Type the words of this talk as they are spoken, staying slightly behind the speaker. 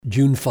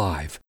June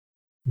 5.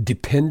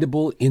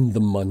 Dependable in the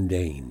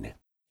mundane.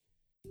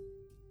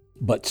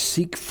 But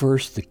seek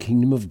first the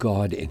kingdom of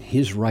God and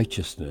His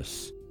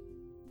righteousness,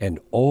 and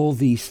all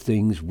these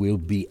things will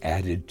be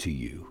added to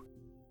you.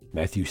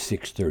 Matthew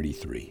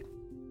 6:33.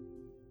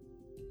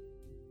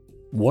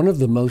 One of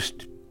the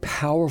most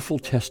powerful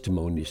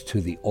testimonies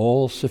to the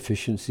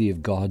all-sufficiency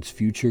of God's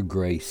future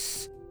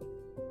grace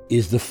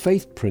is the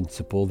faith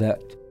principle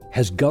that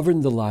has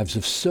governed the lives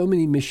of so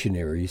many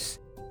missionaries,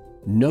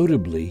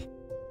 notably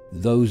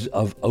those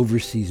of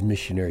Overseas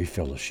Missionary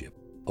Fellowship,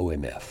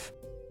 OMF.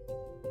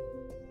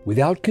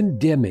 Without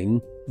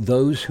condemning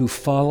those who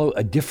follow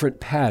a different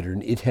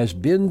pattern, it has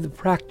been the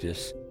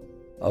practice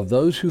of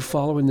those who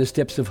follow in the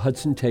steps of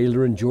Hudson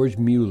Taylor and George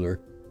Mueller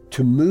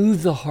to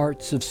move the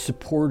hearts of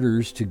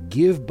supporters to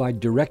give by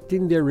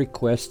directing their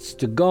requests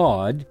to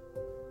God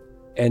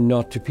and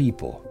not to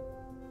people.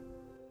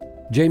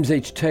 James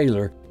H.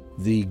 Taylor,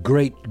 the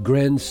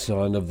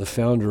great-grandson of the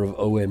founder of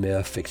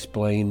OMF,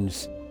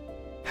 explains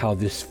how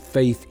this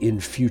faith in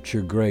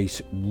future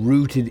grace,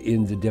 rooted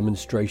in the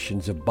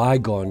demonstrations of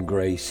bygone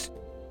grace,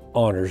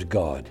 honors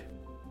God.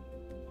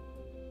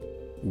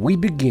 We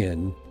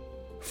begin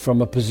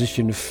from a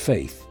position of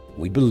faith.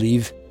 We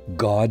believe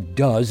God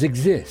does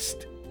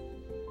exist.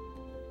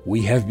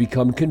 We have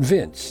become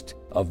convinced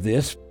of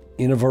this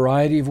in a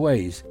variety of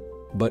ways,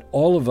 but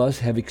all of us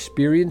have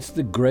experienced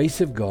the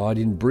grace of God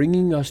in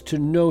bringing us to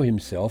know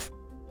Himself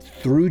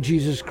through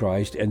Jesus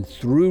Christ and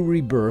through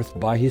rebirth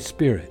by His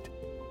Spirit.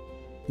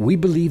 We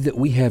believe that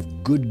we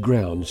have good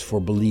grounds for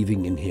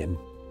believing in Him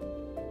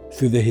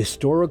through the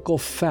historical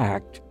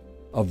fact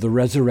of the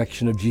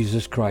resurrection of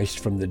Jesus Christ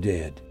from the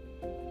dead.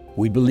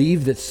 We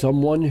believe that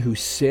someone who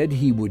said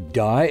He would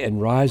die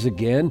and rise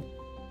again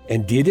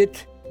and did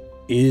it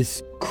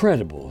is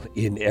credible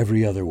in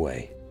every other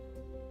way.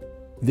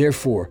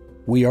 Therefore,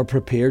 we are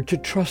prepared to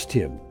trust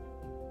Him,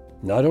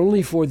 not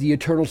only for the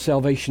eternal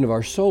salvation of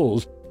our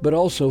souls, but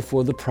also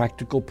for the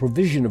practical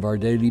provision of our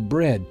daily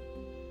bread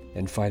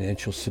and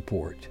financial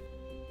support.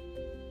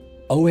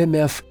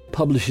 OMF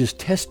publishes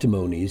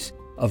testimonies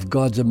of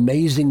God's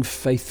amazing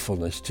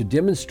faithfulness to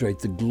demonstrate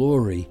the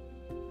glory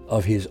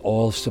of His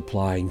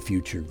all-supplying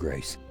future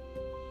grace.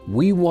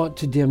 We want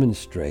to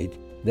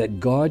demonstrate that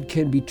God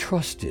can be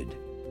trusted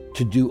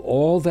to do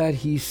all that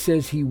He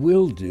says He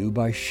will do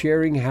by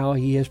sharing how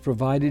He has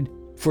provided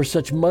for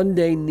such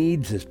mundane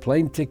needs as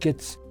plane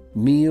tickets,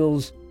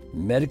 meals,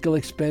 medical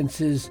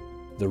expenses,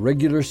 the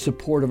regular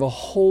support of a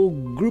whole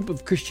group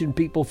of Christian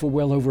people for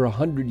well over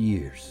 100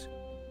 years.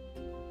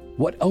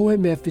 What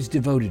OMF is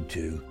devoted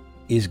to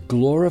is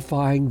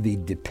glorifying the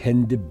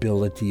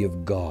dependability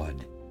of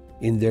God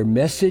in their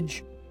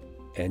message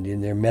and in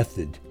their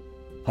method.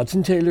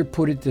 Hudson Taylor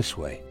put it this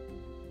way: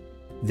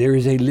 there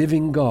is a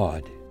living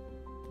God.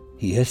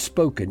 He has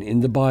spoken in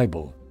the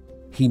Bible.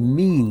 He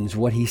means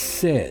what He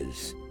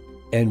says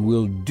and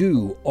will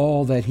do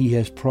all that He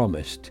has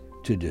promised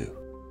to do.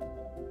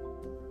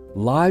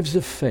 Lives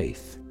of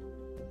faith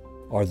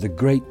are the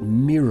great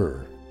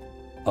mirror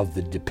of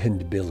the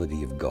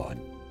dependability of God.